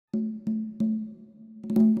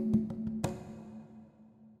Oh,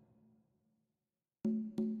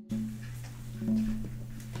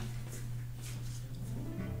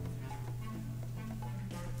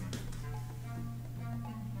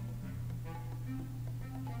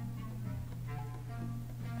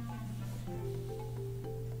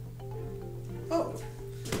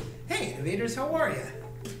 hey innovators, how are you?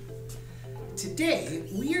 Today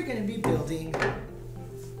we are going to be building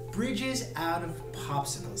bridges out of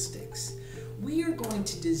popsicle sticks. We are going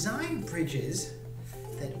to design bridges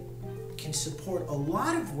that can support a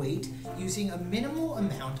lot of weight using a minimal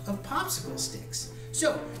amount of popsicle sticks.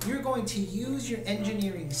 So you're going to use your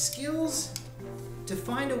engineering skills to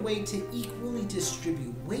find a way to equally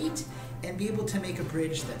distribute weight and be able to make a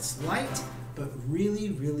bridge that's light but really,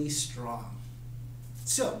 really strong.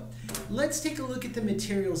 So let's take a look at the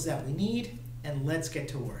materials that we need and let's get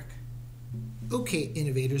to work. Okay,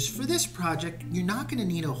 innovators, for this project, you're not going to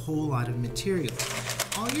need a whole lot of material.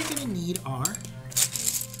 All you're going to need are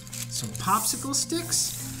some popsicle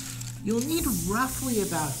sticks. You'll need roughly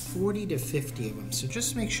about 40 to 50 of them, so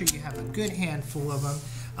just make sure you have a good handful of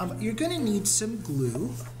them. You're going to need some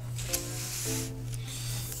glue.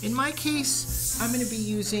 In my case, I'm going to be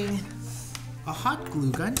using a hot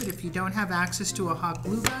glue gun, but if you don't have access to a hot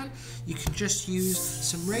glue gun, you can just use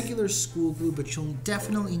some regular school glue, but you'll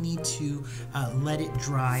definitely need to let it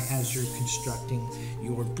dry as you're constructing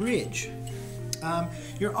your bridge.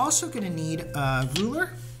 You're also going to need a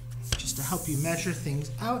ruler just to help you measure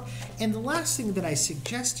things out. And the last thing that I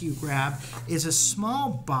suggest you grab is a small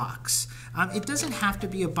box. It doesn't have to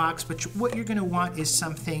be a box, but what you're going to want is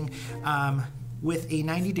something with a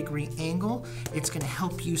 90-degree angle. It's going to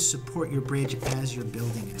help you support your bridge as you're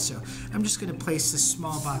building it. So I'm just going to place this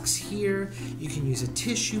small box here. You can use a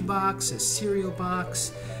tissue box, a cereal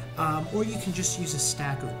box, or you can just use a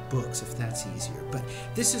stack of books if that's easier. But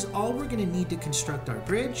this is all we're going to need to construct our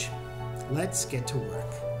bridge. Let's get to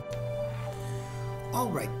work. All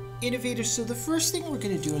right, innovators, so the first thing we're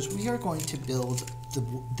going to do is we are going to build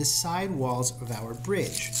the side walls of our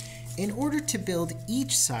bridge. In order to build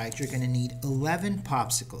each side, you're going to need 11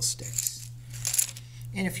 popsicle sticks.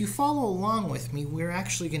 And if you follow along with me, we're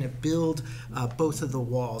actually going to build both of the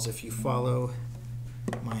walls if you follow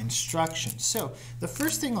my instructions. So the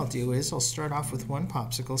first thing I'll do is I'll start off with one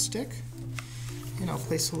popsicle stick, and I'll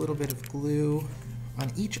place a little bit of glue on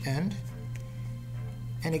each end.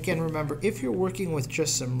 And again, remember, if you're working with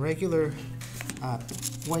just some regular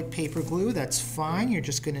white paper glue, that's fine. You're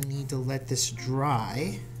just going to need to let this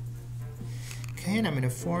dry. Okay, and I'm going to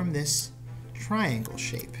form this triangle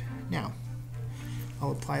shape. Now,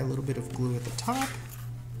 I'll apply a little bit of glue at the top.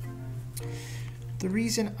 The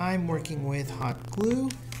reason I'm working with hot glue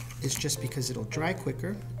is just because it'll dry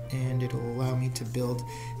quicker and it'll allow me to build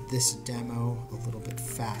this demo a little bit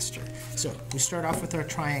faster. So we start off with our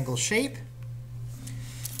triangle shape.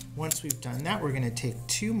 Once we've done that, we're going to take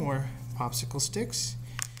 2 more popsicle sticks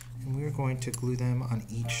and we're going to glue them on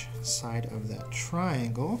each side of that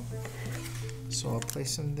triangle. So I'll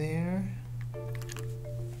place them there.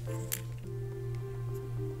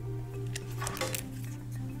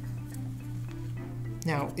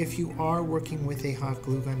 Now, if you are working with a hot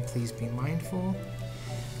glue gun, please be mindful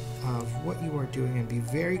of what you are doing and be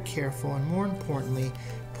very careful, and more importantly,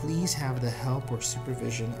 please have the help or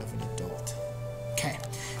supervision of an adult. Okay,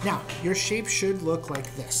 now your shape should look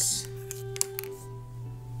like this.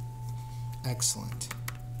 Excellent.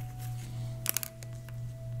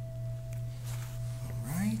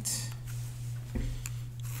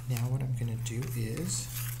 Now what I'm going to do is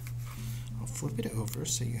I'll flip it over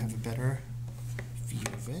so you have a better view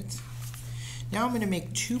of it. Now I'm going to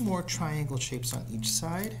make 2 more triangle shapes on each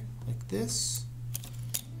side, like this.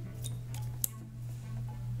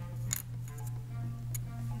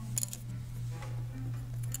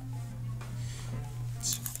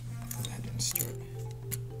 So go ahead and start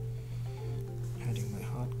adding my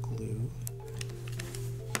hot glue.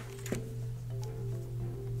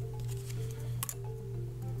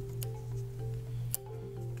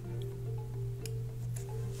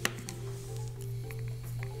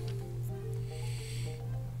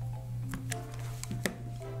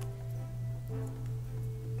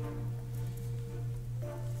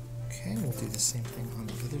 Okay, we'll do the same thing on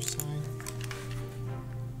the other side.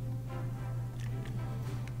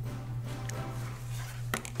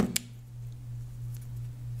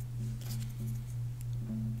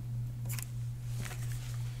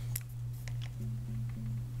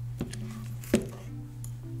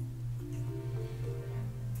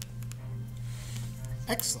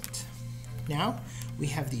 Excellent. Now we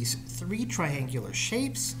have these 3 triangular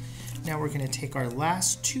shapes. Now we're going to take our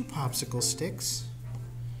last 2 popsicle sticks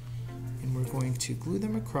and we're going to glue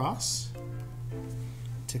them across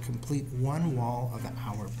to complete one wall of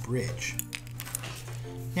our bridge.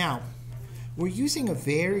 Now, we're using a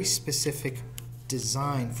very specific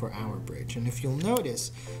design for our bridge, and if you'll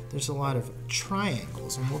notice, there's a lot of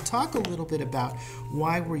triangles, and we'll talk a little bit about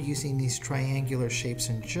why we're using these triangular shapes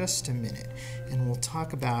in just a minute, and we'll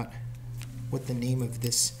talk about what the name of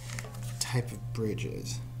this type of bridge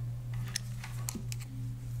is.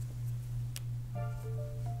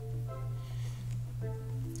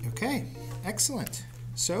 Okay, excellent.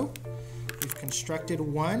 So we've constructed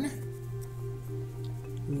one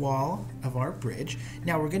wall of our bridge.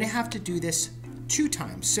 Now we're going to have to do this 2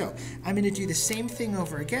 times. So I'm going to do the same thing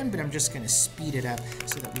over again, but I'm just going to speed it up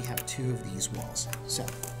so that we have 2 of these walls. So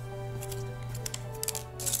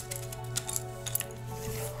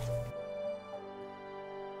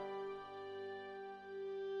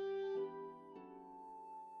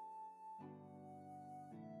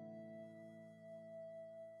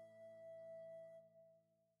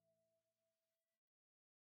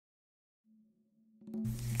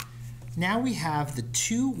now we have the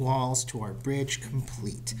 2 walls to our bridge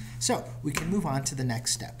complete. So we can move on to the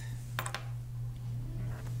next step.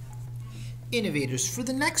 Innovators, for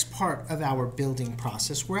the next part of our building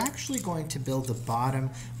process, we're actually going to build the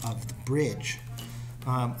bottom of the bridge,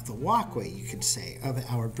 the walkway, you could say, of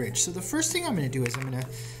our bridge. So the first thing I'm going to do is I'm going to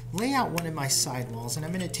lay out one of my side walls, and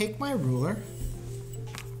I'm going to take my ruler,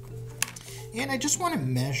 and I just want to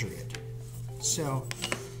measure it. So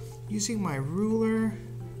using my ruler,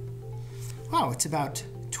 wow, it's about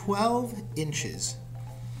 12 inches,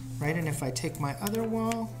 right? And if I take my other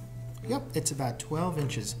wall, yep, it's about 12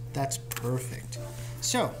 inches. That's perfect.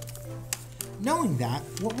 So, knowing that,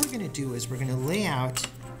 what we're going to do is we're going to lay out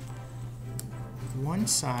one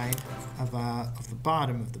side of the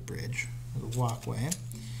bottom of the bridge, or the walkway,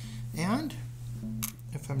 and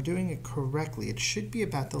if I'm doing it correctly, it should be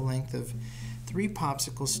about the length of 3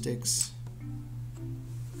 popsicle sticks.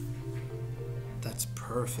 That's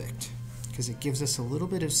perfect, because it gives us a little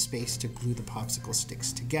bit of space to glue the popsicle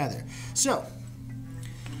sticks together. So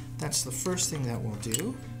that's the first thing that we'll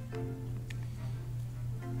do,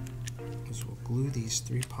 is we'll glue these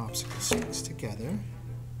 3 popsicle sticks together.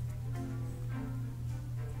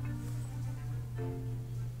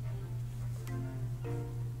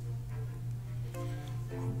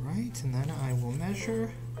 All right, and then I will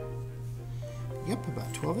measure, yep,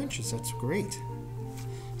 about 12 inches. That's great.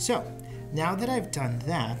 So now that I've done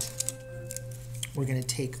that, we're going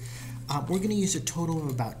to use a total of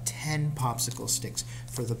about 10 popsicle sticks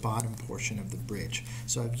for the bottom portion of the bridge.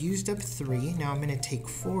 So I've used up 3. Now I'm going to take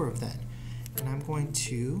 4 of them, and I'm going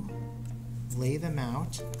to lay them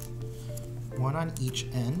out, 1 on each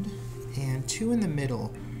end, and 2 in the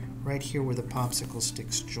middle, right here where the popsicle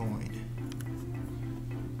sticks join.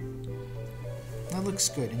 That looks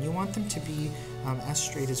good, and you want them to be as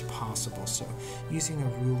straight as possible, so using a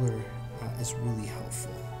ruler is really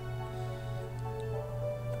helpful.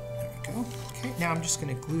 There we go. Okay, now I'm just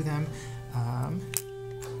going to glue them on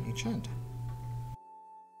each end.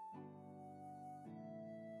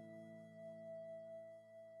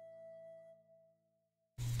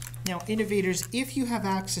 Now, innovators, if you have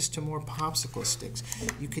access to more popsicle sticks,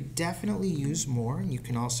 you could definitely use more, and you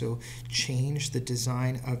can also change the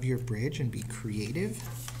design of your bridge and be creative.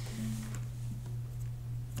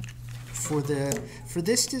 For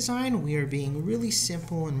this design, we are being really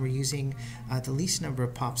simple, and we're using the least number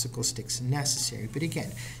of popsicle sticks necessary. But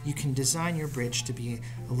again, you can design your bridge to be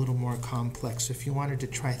a little more complex. So if you wanted to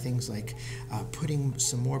try things like putting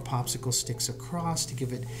some more popsicle sticks across to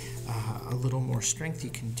give it a little more strength, you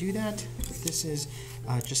can do that. But this is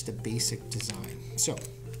just a basic design. So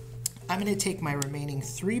I'm going to take my remaining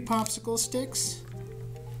 3 popsicle sticks,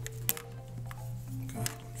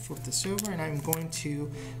 flip this over, and I'm going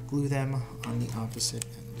to glue them on the opposite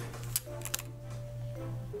end.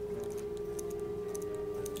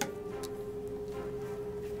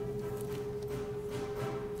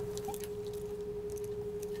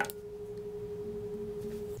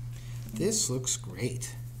 This looks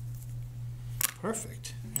great.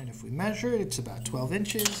 Perfect. And if we measure it, it's about 12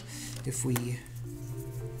 inches. If we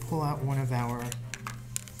pull out one of our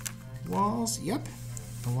walls, yep,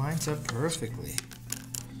 it lines up perfectly.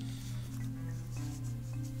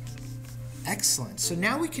 Excellent. So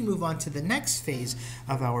now we can move on to the next phase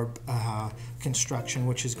of our construction,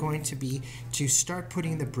 which is going to be to start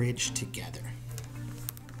putting the bridge together.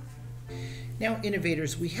 Now,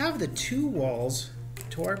 innovators, we have the 2 walls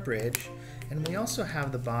to our bridge, and we also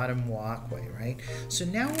have the bottom walkway, right? So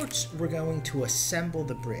now we're going to assemble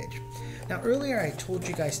the bridge. Now earlier I told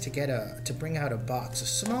you guys to bring out a box, a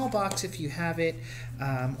small box if you have it,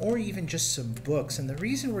 or even just some books. And the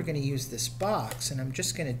reason we're going to use this box, and I'm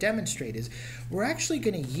just going to demonstrate, is we're actually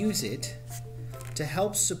going to use it to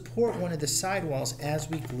help support one of the sidewalls as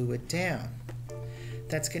we glue it down.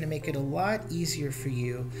 That's going to make it a lot easier for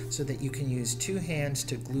you so that you can use two hands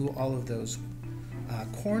to glue all of those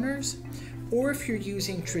corners. Or if you're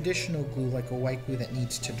using traditional glue like a white glue that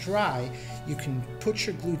needs to dry, you can put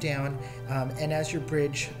your glue down and as your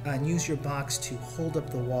bridge, use your box to hold up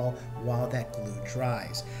the wall while that glue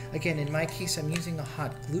dries. Again, in my case, I'm using a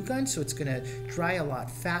hot glue gun, so it's going to dry a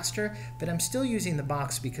lot faster, but I'm still using the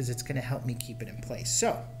box because it's going to help me keep it in place.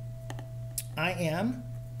 So I'm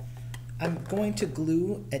going to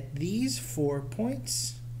glue at these 4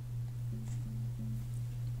 points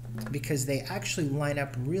because they actually line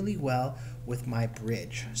up really well with my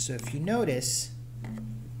bridge. So if you notice,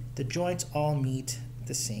 the joints all meet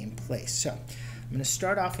the same place. So I'm going to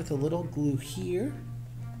start off with a little glue here.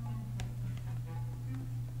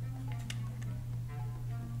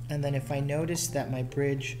 And then if I notice that my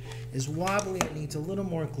bridge is wobbly and needs a little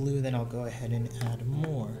more glue, then I'll go ahead and add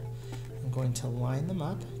more. I'm going to line them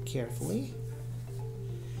up carefully.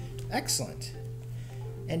 Excellent.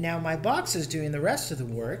 And now my box is doing the rest of the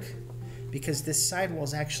work because this sidewall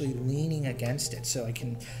is actually leaning against it. So I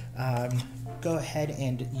can go ahead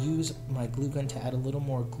and use my glue gun to add a little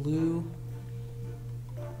more glue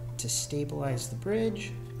to stabilize the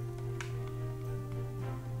bridge.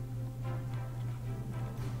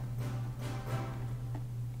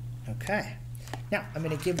 Okay. Now I'm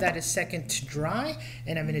going to give that a second to dry,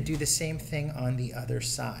 and I'm going to do the same thing on the other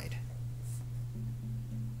side.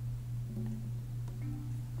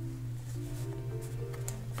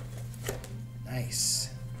 Nice.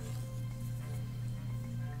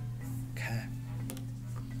 Okay.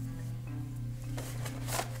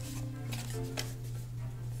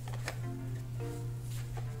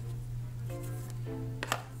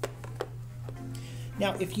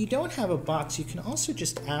 Now, if you don't have a box, you can also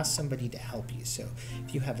just ask somebody to help you. So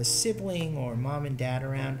if you have a sibling or mom and dad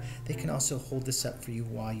around, they can also hold this up for you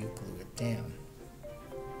while you glue it down.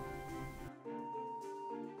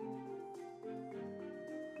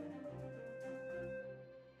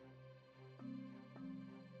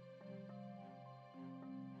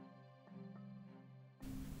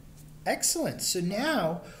 Excellent. So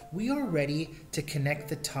now we are ready to connect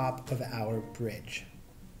the top of our bridge.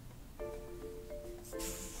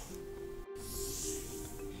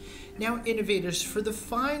 Now, innovators, for the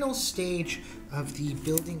final stage of the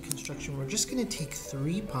building construction, we're just going to take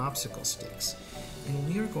 3 popsicle sticks and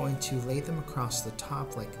we are going to lay them across the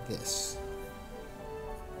top like this.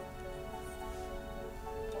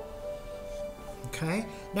 Okay?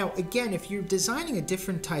 Now, again, if you're designing a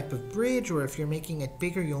different type of bridge or if you're making it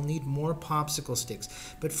bigger, you'll need more popsicle sticks.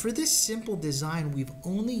 But for this simple design, we've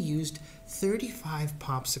only used 35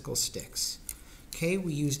 popsicle sticks. Okay,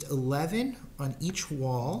 we used 11 on each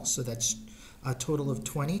wall, so that's a total of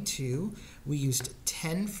 22. We used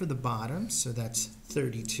 10 for the bottom, so that's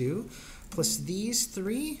 32. Plus these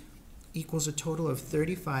 3 equals a total of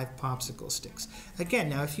 35 popsicle sticks. Again,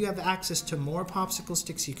 now if you have access to more popsicle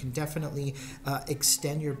sticks, you can definitely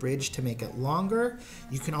extend your bridge to make it longer.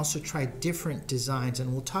 You can also try different designs,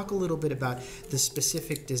 and we'll talk a little bit about the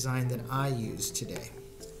specific design that I use today.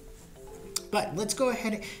 But let's go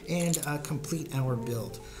ahead and complete our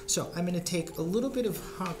build. So I'm going to take a little bit of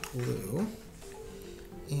hot glue,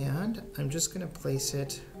 and I'm just going to place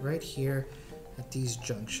it right here at these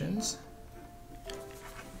junctions.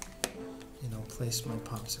 And I'll place my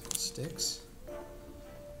popsicle sticks.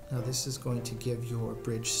 Now this is going to give your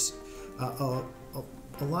bridge a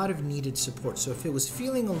lot of needed support. So if it was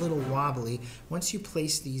feeling a little wobbly, once you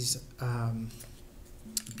place these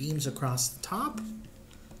beams across the top,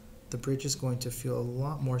 the bridge is going to feel a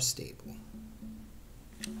lot more stable.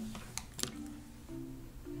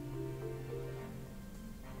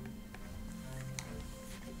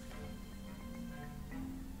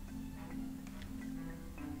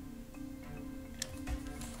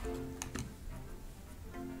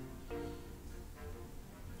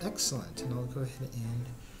 Excellent, and I'll go ahead and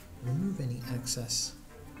remove any excess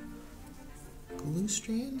glue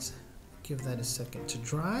strands. Give that a second to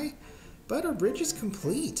dry, but our bridge is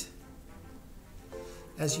complete.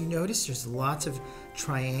 As you notice, there's lots of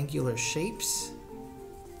triangular shapes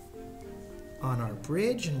on our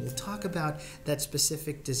bridge, and we'll talk about that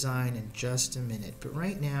specific design in just a minute. But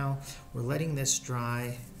right now, we're letting this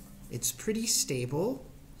dry. It's pretty stable,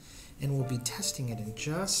 and we'll be testing it in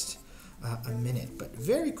just a minute. But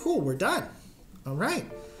very cool, we're done. All right,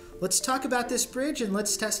 let's talk about this bridge and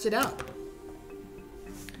let's test it out.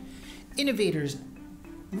 Innovators,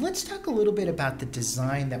 let's talk a little bit about the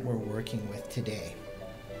design that we're working with today.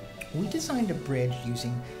 We designed a bridge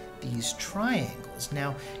using these triangles.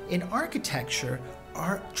 Now, in architecture,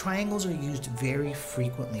 our triangles are used very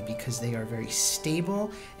frequently because they are very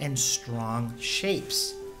stable and strong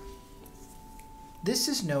shapes. This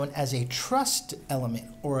is known as a truss element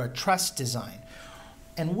or a truss design.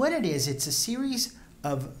 And what it is, it's a series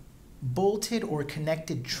of bolted or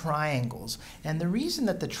connected triangles. And the reason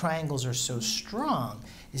that the triangles are so strong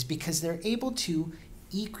is because they're able to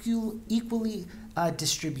equally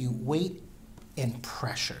distribute weight and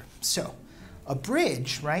pressure. So a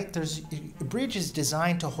bridge, right? A bridge is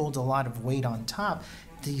designed to hold a lot of weight on top.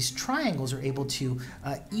 These triangles are able to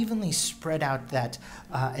evenly spread out that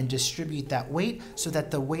and distribute that weight so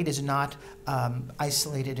that the weight is not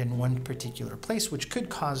isolated in one particular place, which could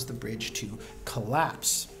cause the bridge to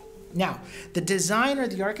collapse. Now, the designer,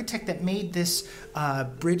 the architect that made this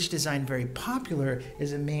bridge design very popular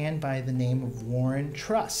is a man by the name of Warren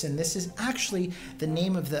Truss, and this is actually the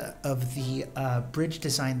name of the bridge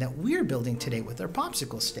design that we're building today with our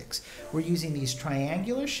popsicle sticks. We're using these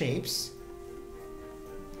triangular shapes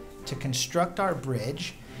to construct our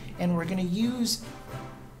bridge, and we're going to use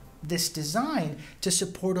this design to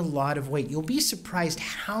support a lot of weight. You'll be surprised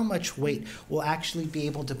how much weight we'll actually be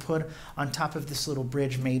able to put on top of this little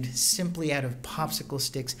bridge made simply out of popsicle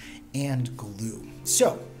sticks and glue.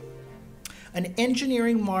 So, an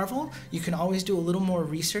engineering marvel. You can always do a little more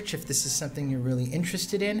research if this is something you're really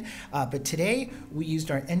interested in. But today, we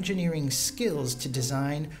used our engineering skills to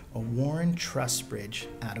design a Warren Truss bridge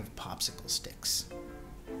out of popsicle sticks.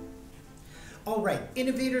 All right,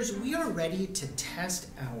 innovators, we are ready to test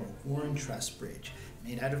our Warren Truss bridge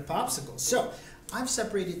made out of popsicles. So I've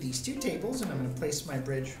separated these two tables and I'm going to place my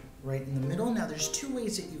bridge right in the middle. Now there's two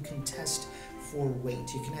ways that you can test for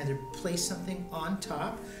weight. You can either place something on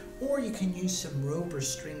top or you can use some rope or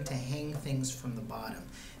string to hang things from the bottom.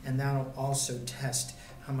 And that'll also test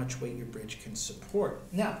how much weight your bridge can support.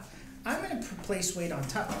 Now, I'm going to place weight on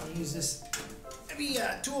top. I'm going to use this heavy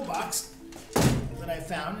toolbox that I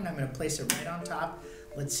found, and I'm going to place it right on top.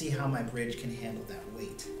 Let's see how my bridge can handle that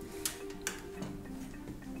weight.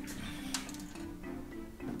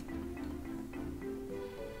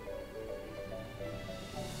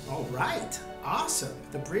 All right, awesome.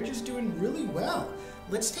 The bridge is doing really well.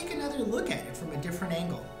 Let's take another look at it from a different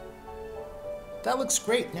angle. That looks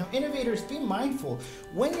great. Now, innovators, be mindful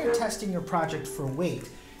when you're testing your project for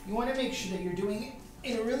weight. You want to make sure that you're doing it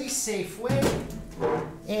in a really safe way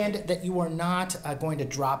and that you are not going to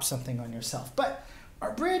drop something on yourself. But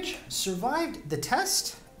our bridge survived the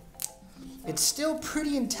test. It's still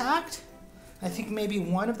pretty intact. I think maybe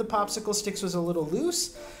one of the popsicle sticks was a little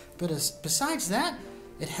loose, but besides that,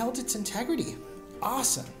 it held its integrity.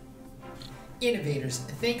 Awesome. Innovators,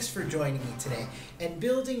 thanks for joining me today and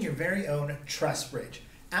building your very own truss bridge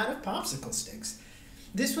out of popsicle sticks.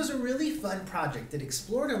 This was a really fun project that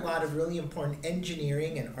explored a lot of really important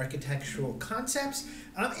engineering and architectural concepts,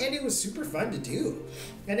 and it was super fun to do.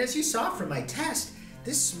 And as you saw from my test,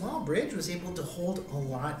 this small bridge was able to hold a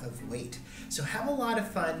lot of weight. So have a lot of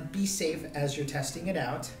fun, be safe as you're testing it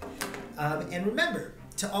out, and remember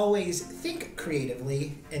to always think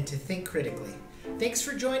creatively and to think critically. Thanks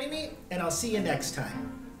for joining me, and I'll see you next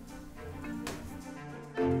time.